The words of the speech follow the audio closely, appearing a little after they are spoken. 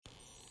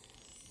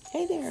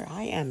Hey there,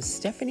 I am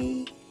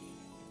Stephanie,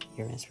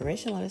 your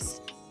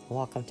inspirationalist.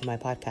 Welcome to my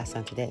podcast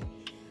on today.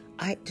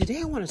 Today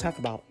I want to talk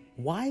about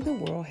why the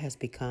world has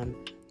become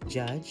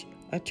judge,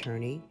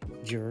 attorney,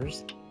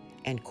 jurors,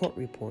 and court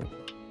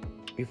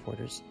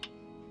reporters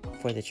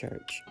for the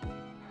church.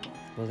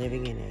 We're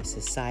living in a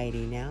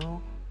society now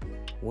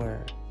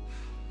where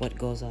what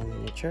goes on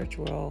in the church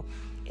world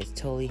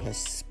totally has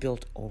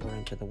spilt over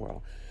into the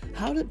world.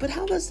 How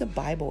does the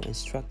Bible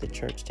instruct the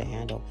church to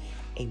handle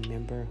a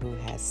member who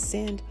has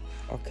sinned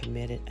or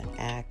committed an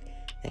act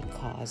that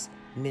caused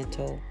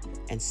mental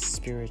and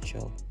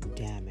spiritual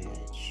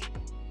damage?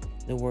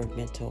 The word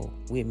mental,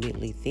 we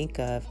immediately think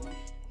of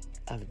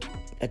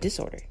a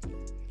disorder,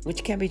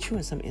 which can be true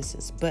in some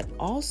instances, but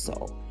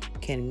also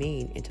can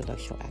mean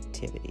intellectual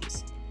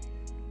activities,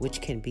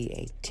 which can be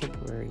a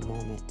temporary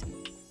moment.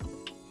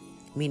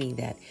 Meaning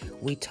that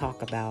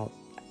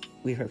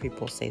we've heard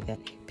people say that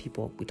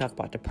we talk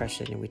about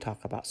depression and we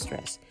talk about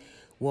stress.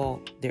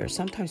 Well, there are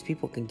sometimes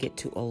people can get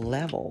to a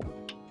level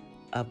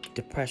of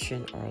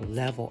depression or a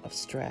level of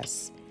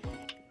stress,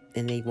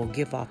 and they will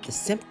give off the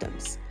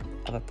symptoms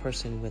of a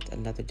person with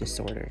another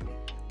disorder,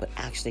 but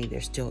actually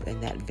they're still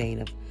in that vein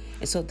of,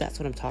 and so that's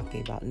what I'm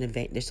talking about.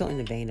 They're still in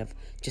the vein of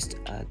just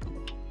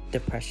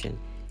depression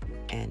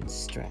and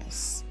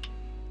stress.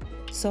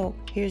 So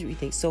here's what we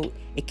think. So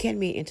it can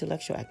be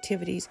intellectual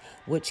activities,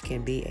 which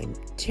can be a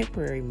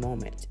temporary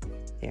moment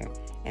there.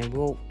 And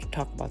we'll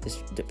talk about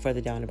this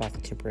further down about the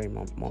temporary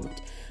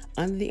moment.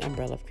 Under the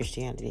umbrella of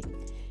Christianity,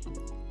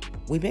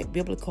 we make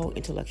biblical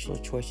intellectual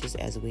choices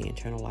as we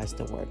internalize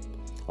the word.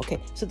 Okay,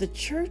 so the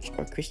church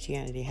or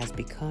Christianity has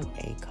become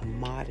a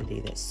commodity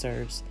that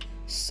serves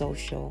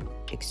social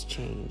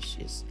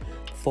exchanges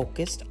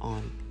focused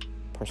on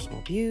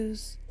personal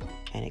views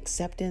and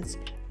acceptance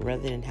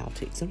rather than how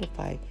to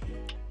exemplify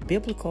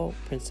biblical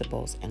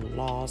principles and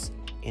laws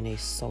in a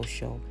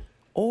social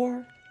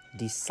or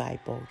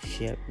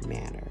discipleship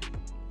manner.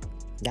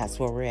 That's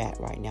where we're at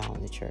right now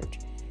in the church.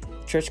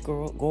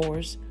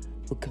 Churchgoers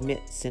who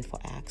commit sinful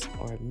acts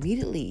are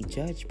immediately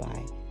judged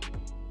by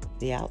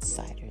the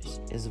outsiders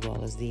as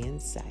well as the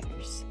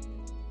insiders.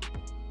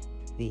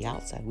 The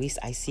outside,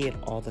 I see it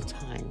all the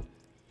time,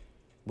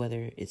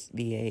 whether it's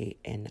via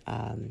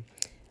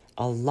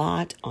a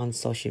lot on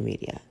social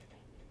media,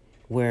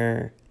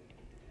 where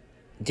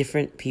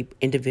different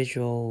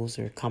individuals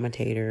or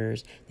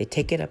commentators, they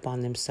take it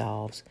upon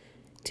themselves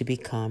to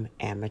become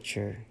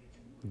amateur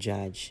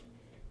judge,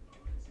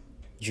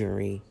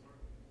 jury,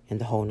 and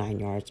the whole 9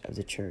 yards of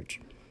the church.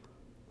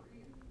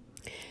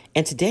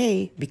 And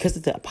today, because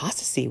of the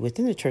apostasy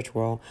within the church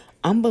world,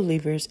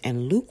 unbelievers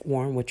and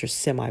lukewarm, which are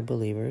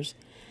semi-believers,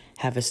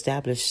 have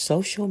established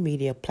social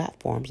media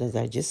platforms, as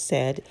I just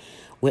said,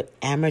 with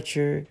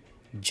amateur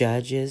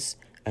judges,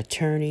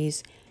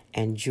 attorneys,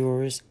 and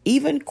jurors,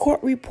 even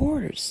court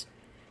reporters,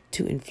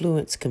 to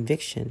influence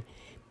conviction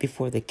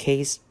before the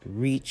case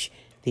reach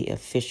the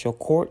official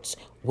courts,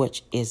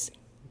 which is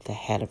the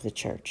head of the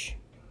church.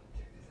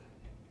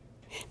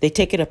 They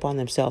take it upon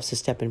themselves to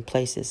step in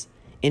place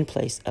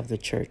of the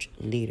church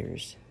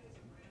leaders.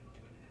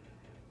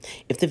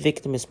 If the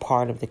victim is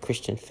part of the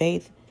Christian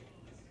faith,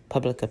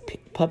 public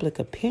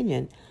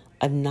opinion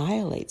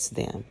annihilates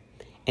them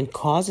and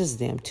causes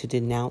them to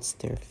denounce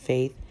their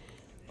faith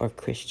or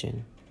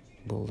Christian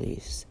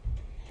beliefs.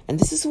 And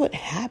this is what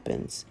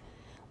happens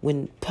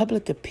when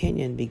public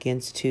opinion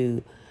begins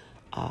to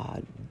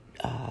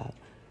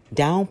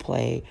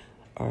downplay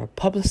or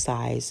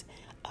publicize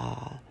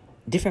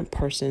different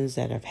persons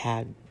that have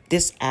had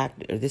this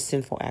act or this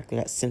sinful act or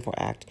that sinful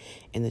act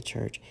in the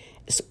church.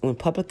 So when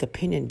public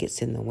opinion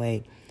gets in the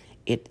way,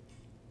 it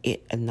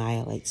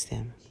annihilates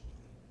them.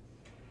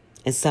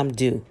 And some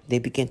do. They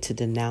begin to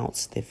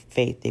denounce their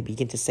faith. They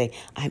begin to say,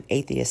 I'm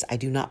atheist. I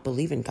do not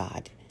believe in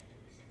God.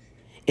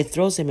 It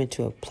throws them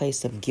into a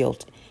place of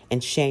guilt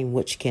and shame,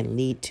 which can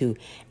lead to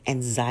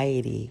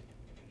anxiety,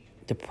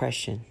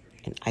 depression,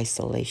 and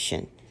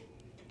isolation.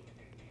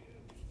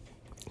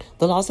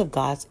 The laws of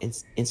God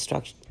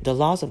instructs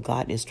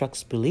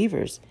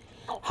believers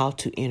how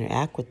to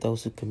interact with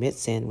those who commit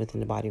sin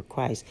within the body of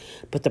Christ.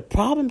 But the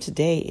problem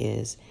today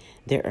is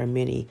there are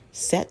many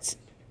sects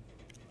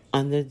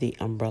under the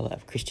umbrella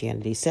of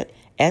Christianity,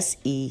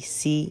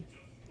 S-E-C-T-S,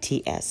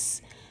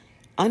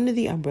 under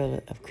the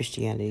umbrella of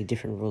Christianity,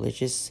 different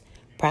religious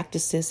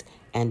practices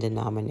and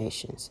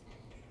denominations.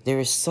 There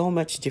is so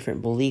much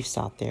different beliefs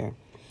out there,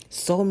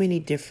 so many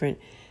different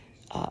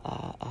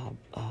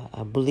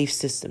belief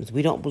systems.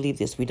 We don't believe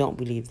this, we don't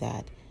believe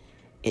that.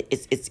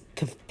 It's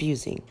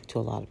confusing to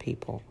a lot of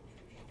people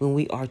when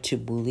we are to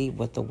believe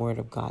what the Word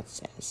of God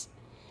says.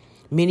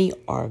 Many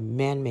are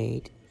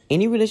man-made.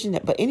 Any religion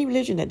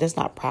that does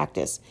not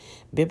practice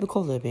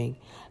biblical living,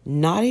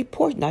 not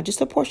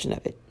just a portion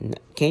of it.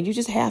 Can't do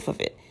just half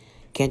of it.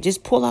 Can't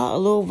just pull out a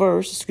little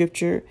verse of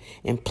scripture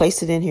and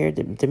place it in here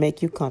to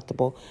make you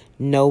comfortable.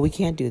 No, we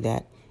can't do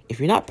that. If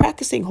you're not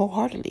practicing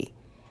wholeheartedly,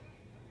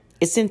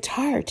 its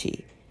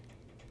entirety,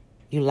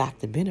 you lack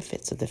the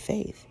benefits of the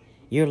faith.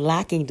 You're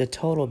lacking the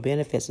total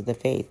benefits of the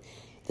faith,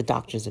 the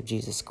doctrines of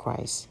Jesus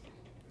Christ.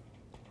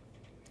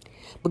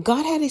 But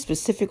God had a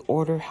specific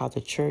order how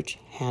the church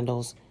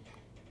handles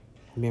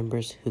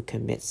members who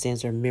commit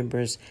sins, or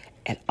members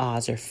at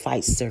odds, or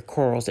fights, or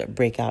quarrels that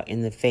break out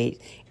in the faith,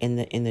 in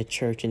the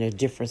church, and their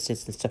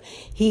differences and stuff.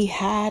 He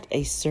had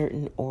a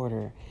certain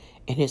order,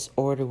 and his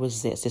order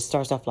was this. It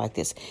starts off like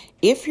this: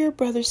 if your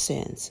brother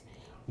sins,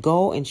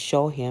 go and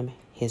show him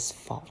his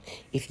fault.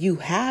 If you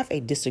have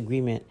a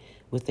disagreement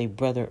with a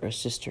brother or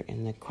sister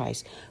in the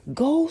Christ,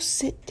 go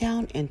sit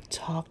down and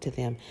talk to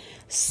them.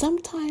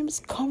 Sometimes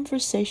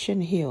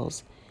conversation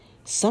heals.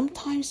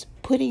 Sometimes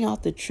putting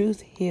out the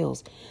truth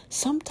heals.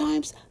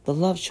 Sometimes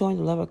showing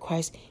the love of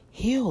Christ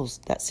heals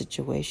that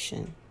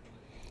situation.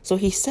 So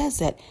he says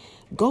that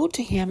go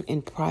to him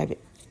in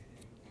private.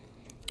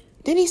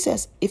 Then he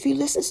says, if he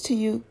listens to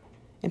you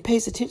and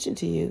pays attention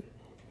to you,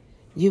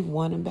 you've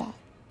won him back.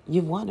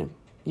 You've won him.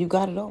 You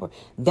got it over.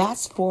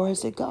 That's far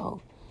as it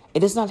go. It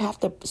does not have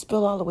to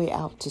spill all the way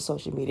out to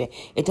social media.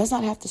 It does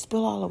not have to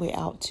spill all the way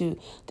out to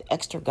the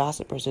extra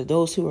gossipers, or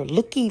those who are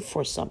looking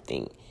for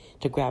something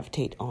to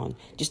gravitate on,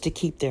 just to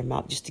keep their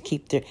mouth, just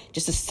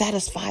to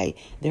satisfy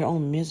their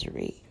own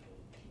misery.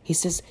 He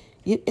says,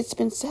 it's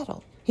been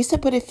settled. He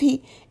said, but if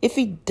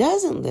he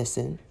doesn't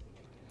listen,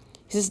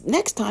 he says,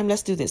 next time,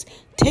 let's do this.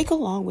 Take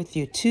along with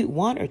you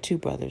one or two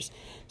brothers,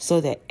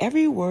 so that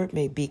every word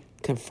may be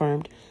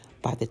confirmed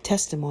by the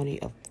testimony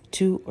of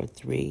 2 or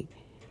 3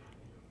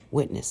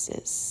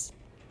 witnesses.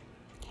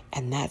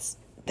 And that's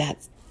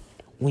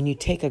when you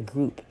take a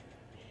group,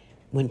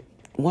 when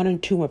 1 or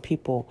 2 more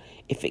people,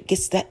 if it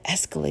gets that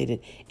escalated,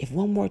 if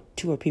 1 more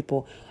 2 or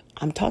people,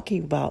 I'm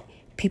talking about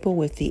people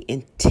with the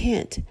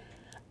intent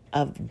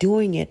of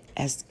doing it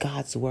as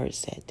God's word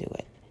said do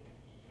it.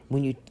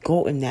 When you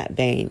go in that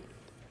vein,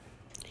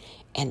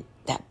 and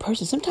that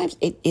person, sometimes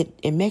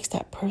it makes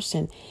that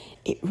person,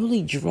 it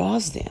really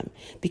draws them,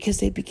 because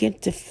they begin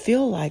to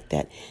feel like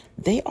that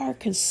they are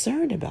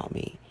concerned about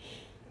me.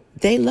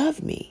 They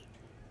love me.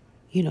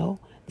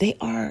 They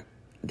are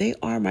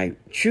my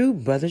true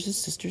brothers and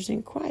sisters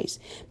in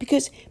Christ.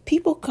 Because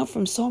people come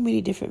from so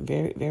many different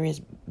various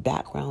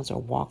backgrounds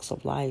or walks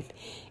of life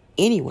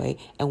anyway.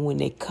 And when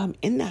they come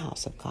in the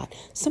house of God,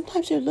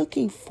 sometimes they're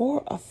looking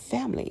for a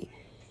family.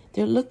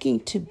 They're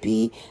looking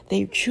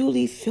they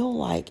truly feel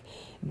like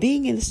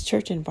being in this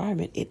church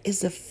environment, it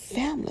is a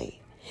family.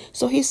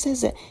 So he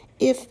says that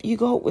if you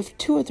go with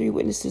 2 or 3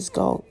 witnesses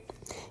go,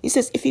 he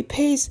says, if he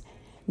pays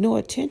no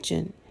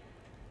attention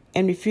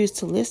and refuse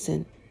to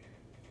listen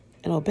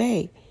and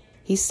obey,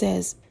 he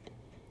says,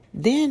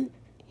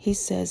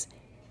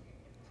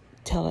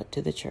 tell it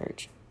to the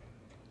church.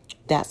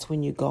 That's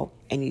when you go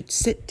and you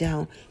sit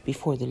down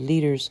before the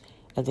leaders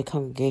of the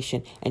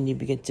congregation and you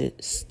begin to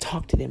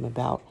talk to them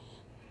about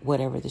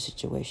whatever the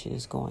situation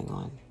is going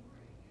on.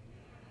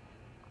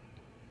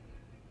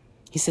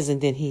 He says,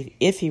 and then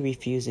if he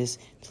refuses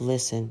to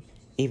listen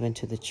even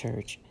to the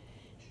church,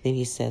 then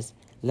he says,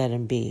 let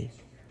him be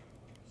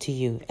to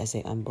you as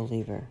an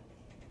unbeliever.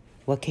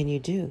 What can you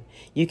do?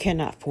 You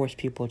cannot force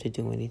people to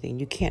do anything.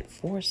 You can't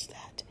force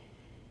that.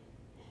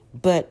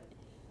 But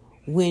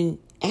when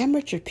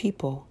amateur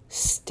people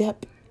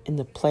step in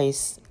the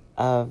place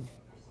of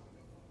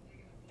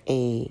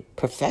a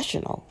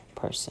professional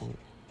person,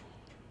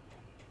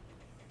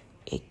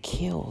 it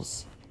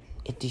kills,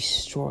 it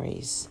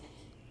destroys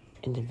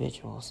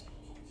individuals.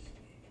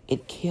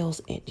 It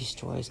kills, it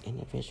destroys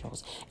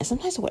individuals. And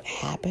sometimes what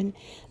happens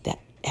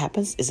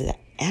is that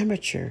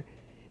amateur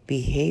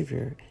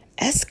behavior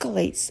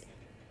escalates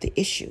the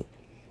issue,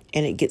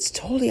 and it gets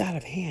totally out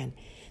of hand,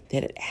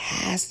 that it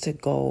has to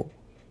go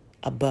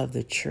above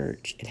the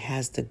church. It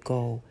has to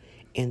go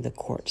in the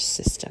court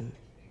system.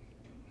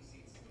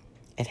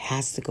 It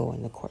has to go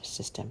in the court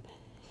system.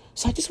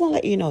 So I just want to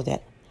let you know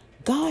that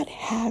God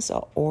has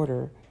an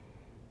order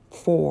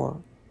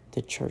for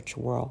the church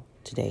world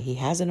today. He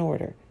has an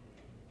order.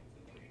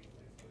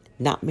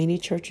 Not many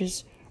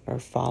churches are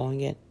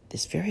following it.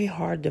 It's very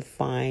hard to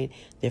find.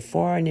 They're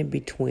far and in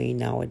between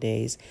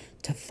nowadays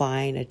to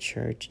find a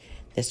church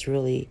that's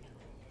really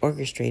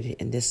orchestrated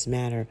in this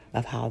manner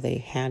of how they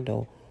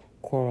handle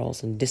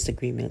quarrels and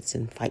disagreements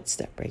and fights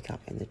that break out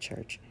in the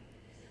church.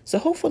 So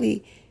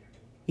hopefully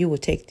you will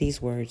take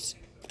these words,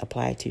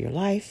 apply it to your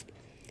life,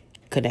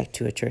 connect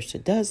to a church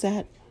that does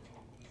that,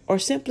 or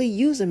simply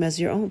use them as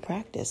your own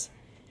practice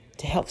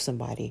to help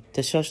somebody,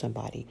 to show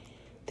somebody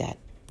that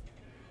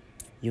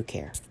you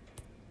care.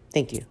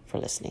 Thank you for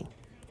listening.